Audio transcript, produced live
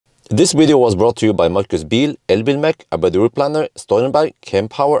This video was brought to you by Markus Bil, Elbilmek, ABRP, Stormberg,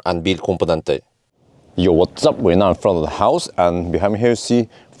 Kempower and Bilkomponenter. Yo, what's up? We're now in front of the house and behind me here you see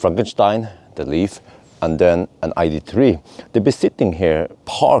Frankenstein, the Leaf, and then an ID3. They've been sitting here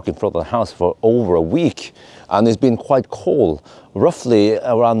parked in front of the house for over a week and it's been quite cold, roughly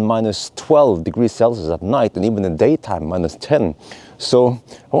around minus 12 degrees Celsius at night and even in the daytime minus 10. So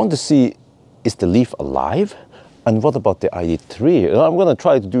I want to see, is the Leaf alive? And what about the ID3? I'm going to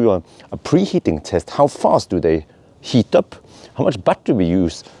try to do a preheating test. How fast do they heat up? How much battery we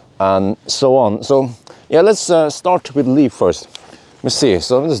use? And so on. So yeah, let's start with the Leaf first. Let me see.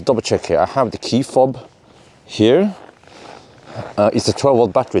 So let me just double check here. I have the key fob here. Is the 12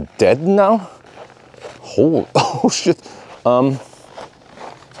 volt battery dead now? Oh shit.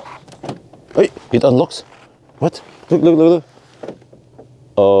 Hey, it unlocks. What? Look.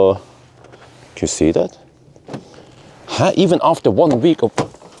 Can you see that? Huh? Even after 1 week of...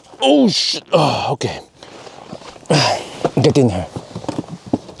 Oh shit! Oh, okay. Get in here.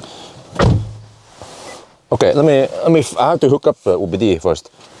 Okay, let me. I have to hook up OBD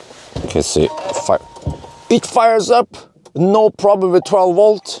first. Okay, see. It fires up. No problem with 12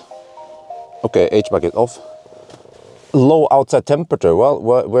 volt. Okay, HVAC is off. Low outside temperature. Well,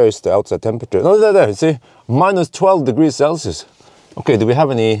 where is the outside temperature? No, there. See, minus 12 degrees Celsius. Okay, do we have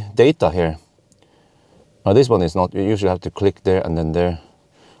any data here? This one is not. You usually have to click there and then there.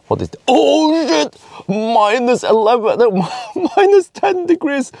 What is the, oh shit! Minus 11, no, minus 10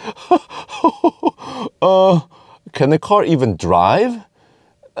 degrees. Can the car even drive?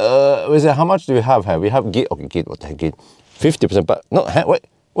 How much do we have here? We have gate. Okay, gate. What the heck, gate? 50%. But no,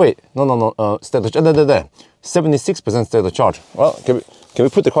 wait. No. State of charge. There. 76% state of charge. Well, can we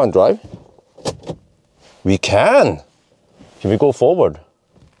put the car in drive? We can. Can we go forward?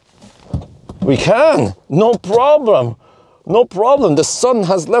 We can, no problem. The sun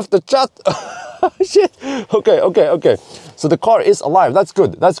has left the chat. Shit. Okay. So the car is alive. That's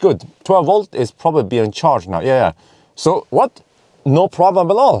good. 12 volt is probably being charged now. Yeah. So what? No problem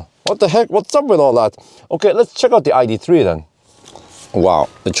at all. What the heck? What's up with all that? Okay, let's check out the ID3 then. Wow,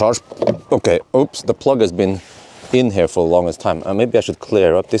 the charge. Okay, oops, the plug has been in here for the longest time. Maybe I should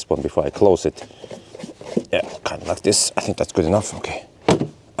clear up this one before I close it. Yeah, kind of like this. I think that's good enough. Okay.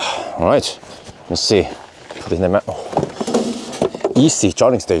 All right, let's see. Put in the easy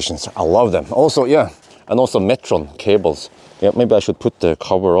charging stations. I love them. Also, yeah, and also Metron cables. Yeah, maybe I should put the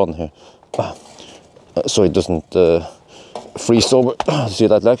cover on here so it doesn't freeze over. See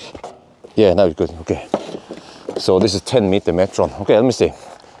that leg? Yeah, now it's good. Okay. So this is 10-meter Metron. Okay, let me see.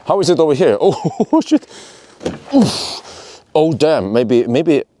 How is it over here? Oh shit! Oof. Oh damn!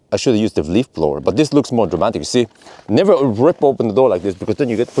 Maybe I should have used the leaf blower, but this looks more dramatic. You see, never rip open the door like this because then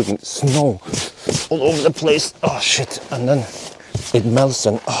you get freaking snow all over the place. Oh shit! And then it melts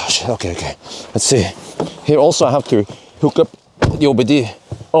and oh shit. Okay. Let's see. Here also I have to hook up the OBD.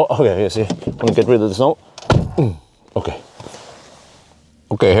 Oh, okay. Here, see. Want to get rid of the snow? Okay.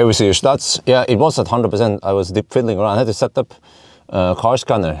 Here we see. That's yeah. It was at 100%. I was deep fiddling around. I had to set up car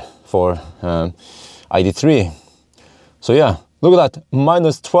scanner for ID3. So yeah. Look at that,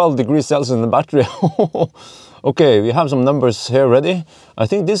 minus 12 degrees Celsius in the battery. Okay, we have some numbers here ready. I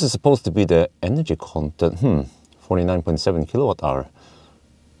think this is supposed to be the energy content. 49.7 kilowatt hour.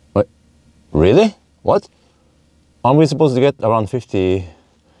 Wait, really? What? Aren't we supposed to get around 56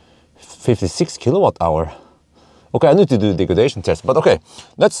 kilowatt hour? Okay, I need to do a degradation test, but okay.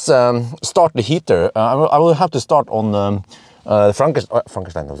 Let's start the heater. I will have to start on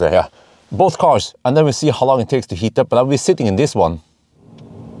Frankenstein over there, yeah. Both cars, and then we'll see how long it takes to heat up, but I'll be sitting in this one.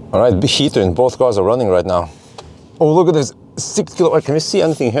 All right, the heater in both cars are running right now. Oh, look at this, 6 kilowatt. Can we see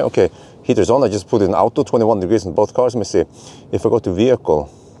anything here? Okay, heater's on. I just put it in auto, 21 degrees in both cars. Let me see. If I go to vehicle,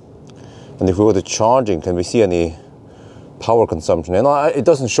 and if we go to charging, can we see any power consumption? You know, it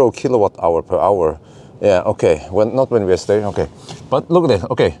doesn't show kilowatt hour per hour. Yeah, okay, not when we are staying, okay. But look at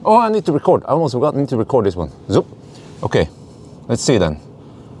it, okay. Oh, I need to record. I almost forgot, I need to record this one. Zoop. Okay, let's see then.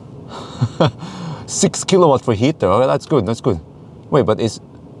 6 kilowatt for heater. Okay, that's good. Wait, but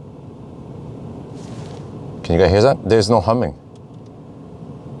can you guys hear that? There's no humming.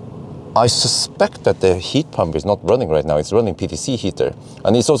 I suspect that the heat pump is not running right now. It's running PTC heater,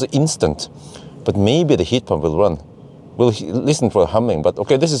 and it's also instant. But maybe the heat pump will run. We'll listen for humming. But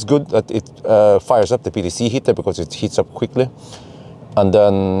okay, this is good that it fires up the PTC heater because it heats up quickly. And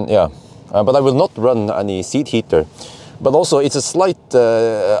then yeah, but I will not run any seat heater. But also, it's a slight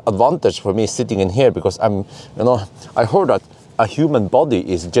advantage for me sitting in here because I heard that a human body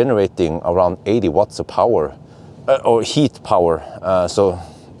is generating around 80 watts of power, or heat power. So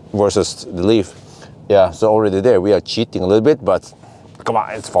versus the Leaf, yeah. So already there we are cheating a little bit, but Come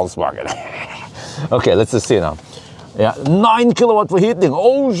on, it's Volkswagen. Okay, let's just see now. Yeah, 9 kilowatt for heating.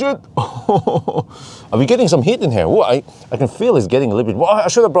 Oh shit! Are we getting some heat in here? Ooh, I can feel it's getting a little bit. Well, I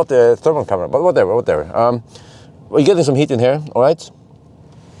should have brought the thermal camera, but whatever. We're getting some heat in here. All right.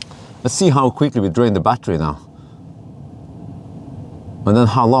 Let's see how quickly we drain the battery now. And then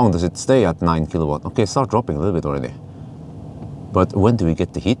how long does it stay at 9 kilowatt? Okay, start dropping a little bit already. But when do we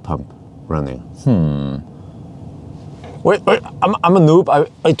get the heat pump running? Wait, I'm a noob.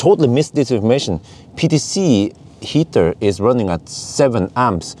 I totally missed this information. PTC heater is running at 7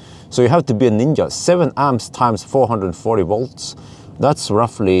 amps. So you have to be a ninja. 7 amps times 440 volts. That's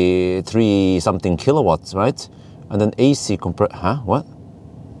roughly 3 something kilowatts, right? And then AC compressor, huh? What?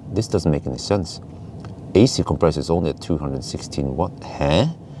 This doesn't make any sense. AC compressor is only at 216 watt. Huh?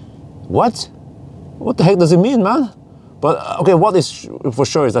 What? What the heck does it mean, man? But okay, what is for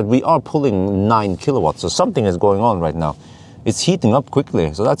sure is that we are pulling 9 kilowatts. So something is going on right now. It's heating up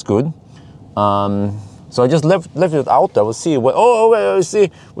quickly, so that's good. So I just left it out there. We'll see what. Oh, wait, we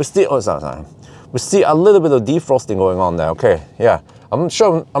see. Sorry. We see a little bit of defrosting going on there. Okay, yeah. I'm not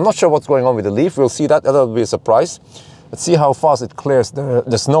sure what's going on with the leaf. We'll see that. That'll be a surprise. Let's see how fast it clears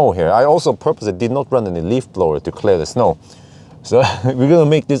the snow here. I also purposely did not run any leaf blower to clear the snow. So we're gonna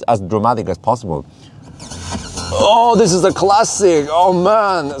make this as dramatic as possible. Oh, this is a classic. Oh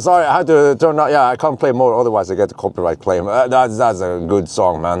man, sorry, I had to turn out. Yeah, I can't play more, otherwise I get a copyright claim. That's a good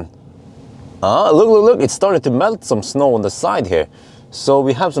song, man. Look, it's starting to melt some snow on the side here. So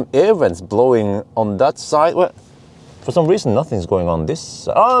we have some air vents blowing on that side. Well, for some reason, nothing's going on this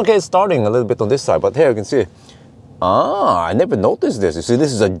side. Oh, okay, it's starting a little bit on this side, but here you can see. I never noticed this. You see,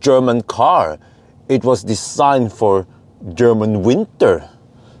 this is a German car. It was designed for German winter.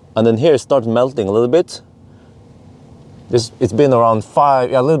 And then here it starts melting a little bit. It's been around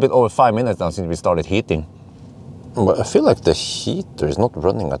a little bit over 5 minutes now since we started heating. But I feel like the heater is not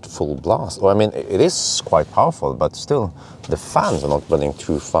running at full blast. Well, I mean, it is quite powerful, but still, the fans are not running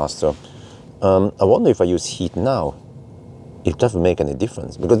too fast. So I wonder if I use heat now, if that will make any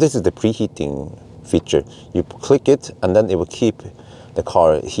difference. Because this is the preheating feature. You click it, and then it will keep the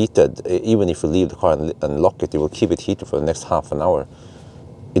car heated. Even if you leave the car and lock it, it will keep it heated for the next half an hour.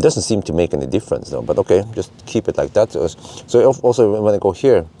 It doesn't seem to make any difference though, but okay, just keep it like that. So also when I go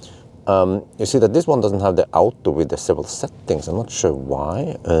here, you see that this one doesn't have the auto with the several settings. I'm not sure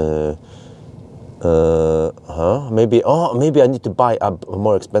why. Maybe I need to buy a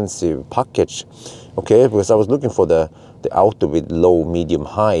more expensive package. Okay, because I was looking for the auto with low, medium,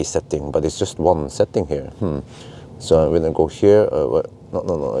 high setting, but it's just one setting here. So when I go here,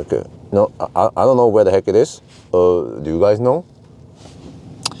 okay. No, I don't know where the heck it is. Do you guys know?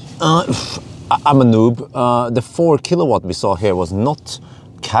 I'm a noob. The 4 kilowatt we saw here was not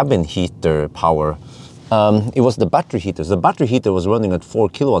cabin heater power. It was the battery heater. So the battery heater was running at 4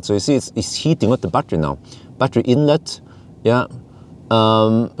 kilowatts. So you see it's heating up the battery now. Battery inlet, yeah.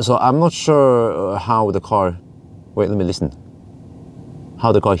 So I'm not sure how the car, wait, let me listen.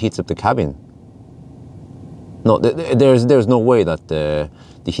 How the car heats up the cabin. No, there's no way that the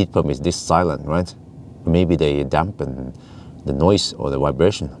heat pump is this silent, right? Maybe they dampen the noise or the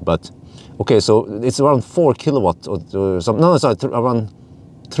vibration, but okay, so it's around 4 kilowatt or something. No, sorry, around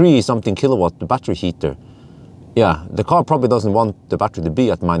 3 something kilowatt, the battery heater. Yeah, the car probably doesn't want the battery to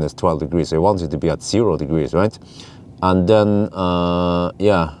be at minus 12 degrees, so it wants it to be at 0 degrees, right? And then,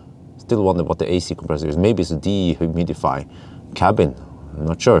 yeah, still wonder what the AC compressor is. Maybe it's a dehumidify cabin, I'm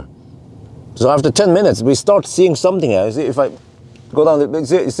not sure. So after 10 minutes, we start seeing something here. You see, if I go down, you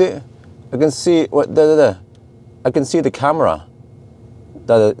see, I can see, what, there. I can see the camera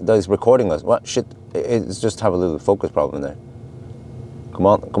that is recording us. What shit? It's just have a little focus problem there. Come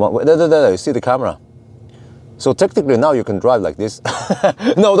on. Wait, there. You see the camera. So technically now you can drive like this.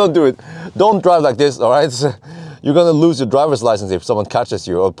 No, don't do it. Don't drive like this, all right? You're gonna lose your driver's license if someone catches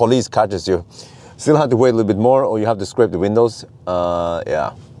you or police catches you. Still have to wait a little bit more, or you have to scrape the windows.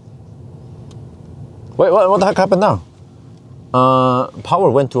 Yeah. Wait, what the heck happened now?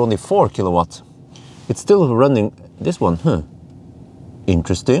 Power went to only 4 kilowatts. It's still running this one,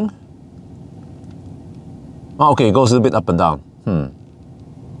 Interesting. Oh, okay, it goes a little bit up and down.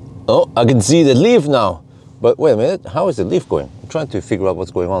 Oh, I can see the leaf now. But wait a minute, how is the leaf going? I'm trying to figure out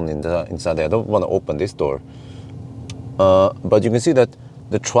what's going on inside there. I don't want to open this door. But you can see that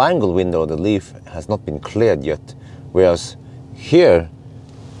the triangle window of the leaf has not been cleared yet. Whereas here,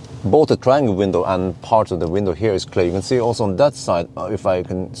 both the triangle window and parts of the window here is clear. You can see also on that side, if I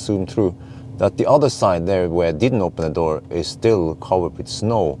can zoom through, that the other side there where I didn't open the door is still covered with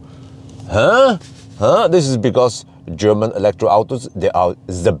snow. This is because German electro autos, they are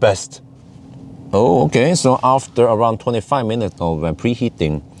the best. Oh, okay. So after around 25 minutes of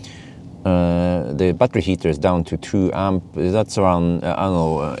preheating, the battery heater is down to 2 amp. That's around, I don't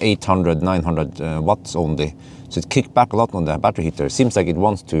know, 800, 900 watts only. So it kicked back a lot on the battery heater. Seems like it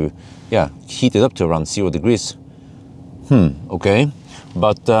wants to, yeah, heat it up to around 0 degrees. Okay.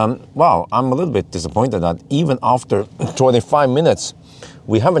 But, wow, I'm a little bit disappointed that even after 25 minutes,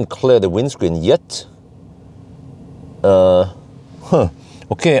 we haven't cleared the windscreen yet.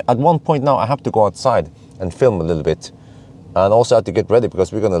 Okay, at one point now I have to go outside and film a little bit. And also have to get ready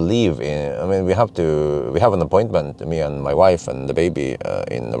because we're gonna leave in, I mean, we have an appointment, me and my wife and the baby,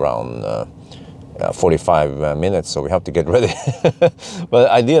 in around 45 minutes, so we have to get ready. But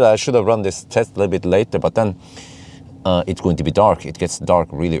ideally I should have run this test a little bit later, but then it's going to be dark. It gets dark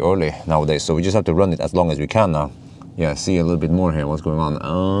really early nowadays, so we just have to run it as long as we can now. Yeah, see a little bit more here, what's going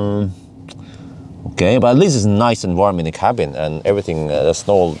on. Okay, but at least it's nice and warm in the cabin and everything, the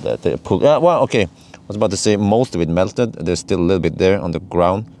snow that they pulled. Yeah, well, okay. I was about to say most of it melted. There's still a little bit there on the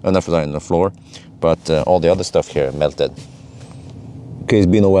ground, not on the floor, but all the other stuff here melted. Okay, it's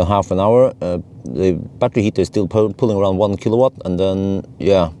been over half an hour. The battery heater is still pulling around 1 kilowatt, and then,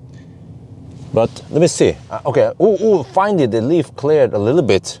 yeah. But let me see. Okay, finally the leaf cleared a little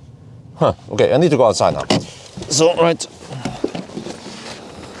bit. Okay, I need to go outside now. So, right.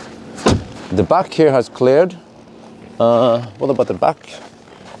 The back here has cleared. What about the back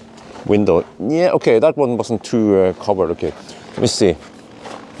window? Yeah, okay, that one wasn't too covered. Okay, let me see.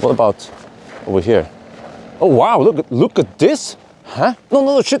 What about over here? Oh wow, look at this. Huh?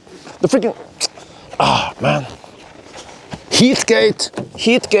 No, shit. The freaking, man.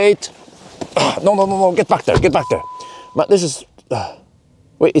 Heatgate. No, get back there. Man, this is,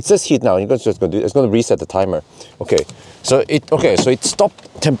 wait, it says heat now. You're just gonna do it. It's gonna reset the timer. Okay, so it stopped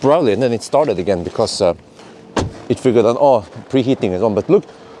temporarily and then it started again because it figured out, oh, preheating is on. But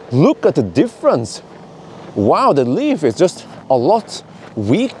look at the difference. Wow, the leaf is just a lot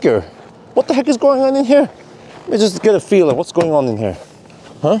weaker. What the heck is going on in here? Let me just get a feel of what's going on in here.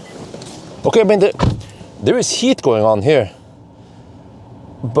 Huh? Okay, I mean, there is heat going on here,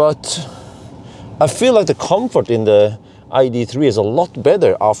 but I feel like the comfort in the ID3 is a lot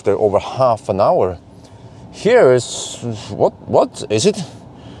better after over half an hour. Here is, what is it?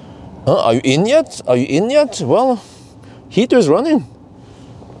 Are you in yet? Well, heater is running.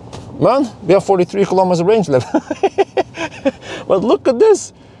 Man, we have 43 kilometers range left. But look at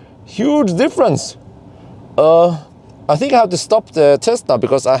this, huge difference. I think I have to stop the test now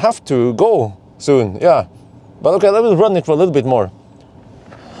because I have to go soon, yeah. But okay, let me run it for a little bit more.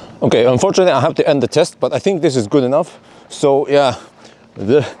 Okay, unfortunately I have to end the test, but I think this is good enough. So yeah,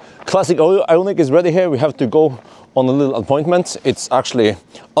 the classic Ioniq is ready here. We have to go on a little appointment. It's actually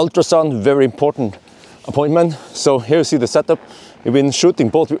ultrasound, very important appointment. So here you see the setup. We've been shooting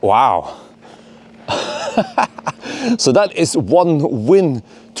both, wow. So that is one win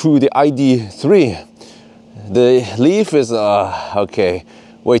to the ID3. The Leaf is, okay,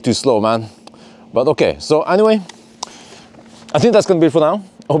 way too slow, man. But okay, so anyway, I think that's gonna be it for now.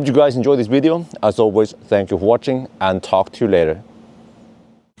 I hope you guys enjoyed this video. As always, thank you for watching and talk to you later.